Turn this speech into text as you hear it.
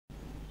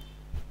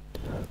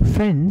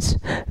Friends,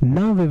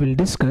 now we will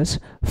discuss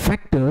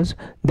factors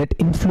that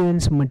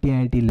influence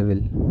materiality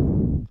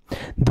level.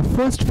 The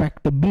first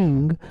factor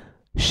being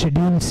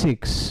Schedule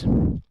 6.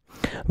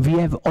 We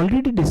have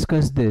already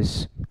discussed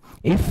this.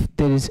 If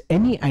there is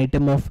any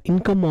item of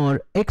income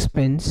or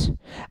expense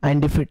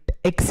and if it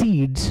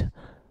exceeds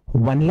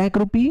 1 lakh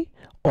rupee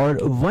or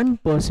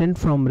 1%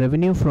 from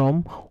revenue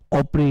from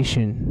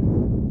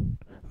operation,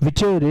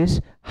 whichever is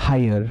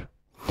higher.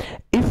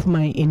 If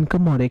my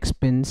income or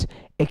expense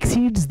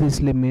exceeds this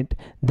limit,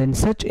 then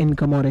such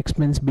income or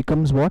expense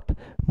becomes what?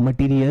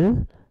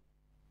 Material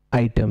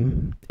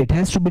item. It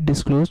has to be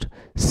disclosed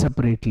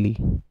separately,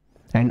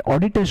 and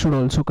auditor should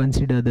also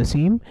consider the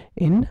same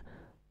in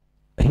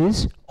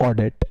his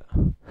audit.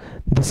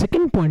 The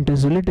second point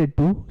is related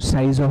to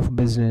size of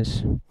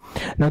business.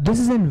 Now this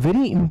is a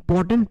very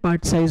important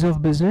part, size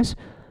of business.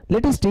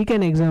 Let us take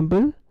an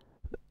example.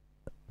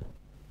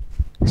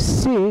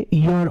 Say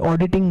you are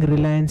auditing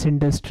Reliance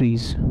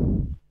Industries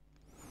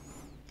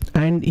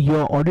and you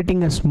are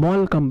auditing a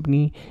small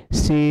company.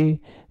 Say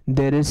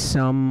there is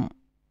some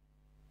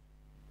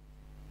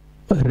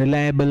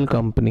reliable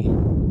company.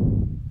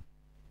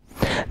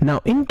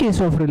 Now in case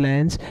of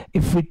Reliance,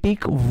 if we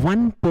take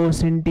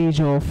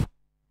 1% of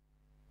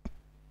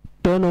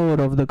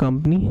turnover of the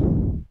company,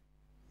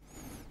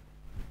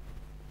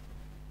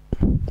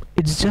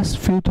 it's just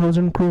few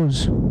thousand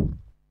crores.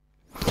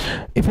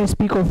 If I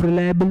speak of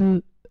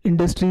reliable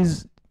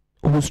industries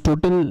whose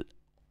total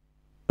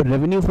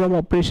revenue from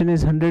operation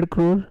is 100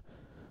 crore,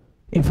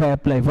 if I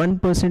apply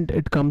 1%,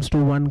 it comes to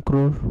 1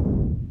 crore.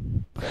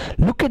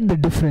 Look at the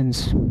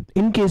difference.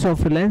 In case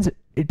of Reliance,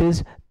 it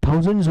is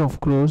thousands of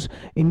crores.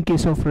 In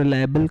case of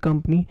reliable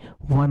company,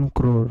 1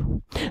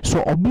 crore.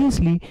 So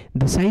obviously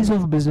the size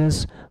of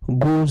business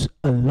goes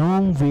a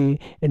long way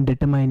in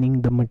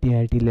determining the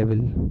materiality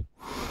level.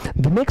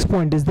 The next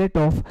point is that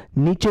of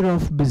nature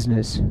of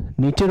business.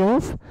 Nature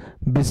of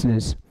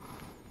business.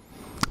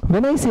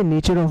 When I say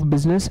nature of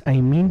business, I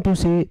mean to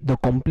say the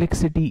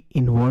complexity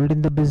involved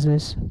in the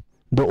business,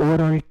 the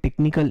overall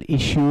technical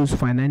issues,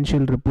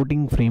 financial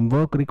reporting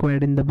framework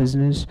required in the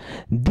business.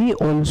 They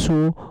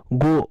also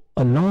go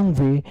a long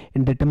way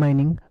in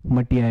determining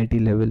materiality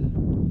level.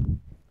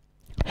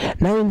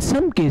 Now in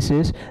some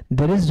cases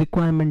there is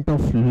requirement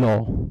of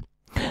law.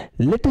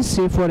 Let us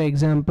say, for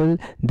example,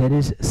 there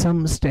is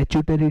some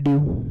statutory due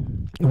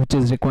which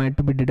is required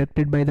to be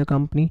deducted by the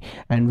company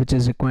and which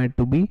is required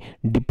to be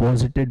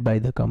deposited by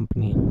the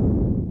company.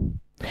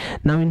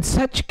 Now in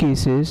such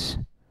cases,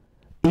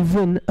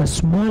 even a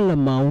small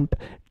amount,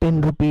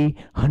 10 rupee,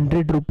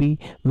 100 rupee,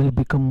 will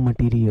become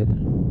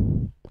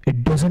material.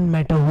 It doesn't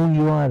matter who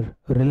you are,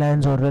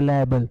 Reliance or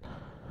Reliable.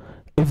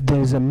 If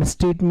there is a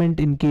misstatement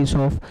in case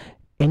of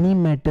any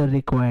matter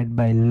required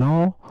by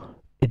law,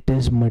 it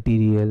is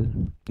material,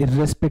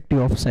 irrespective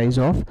of size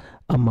of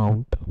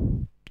amount.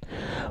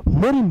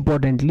 More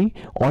importantly,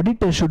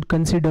 auditor should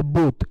consider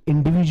both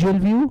individual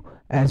view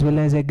as well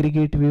as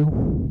aggregate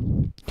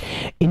view.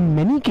 In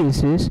many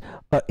cases,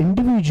 an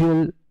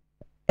individual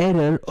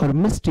error or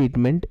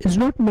misstatement is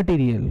not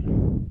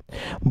material,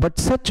 but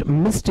such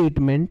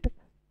misstatement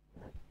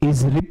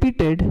is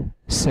repeated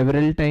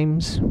several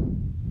times.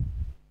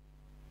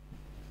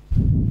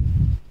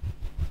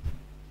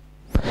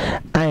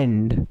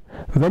 And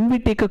when we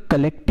take a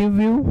collective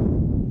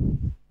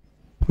view,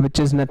 which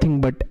is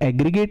nothing but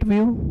aggregate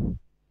view,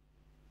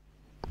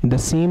 the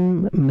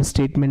same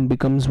misstatement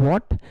becomes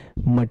what?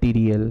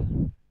 Material.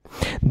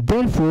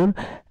 Therefore,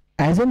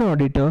 as an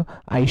auditor,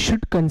 I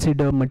should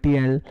consider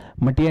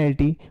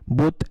materiality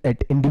both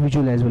at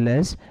individual as well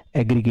as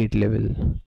aggregate level.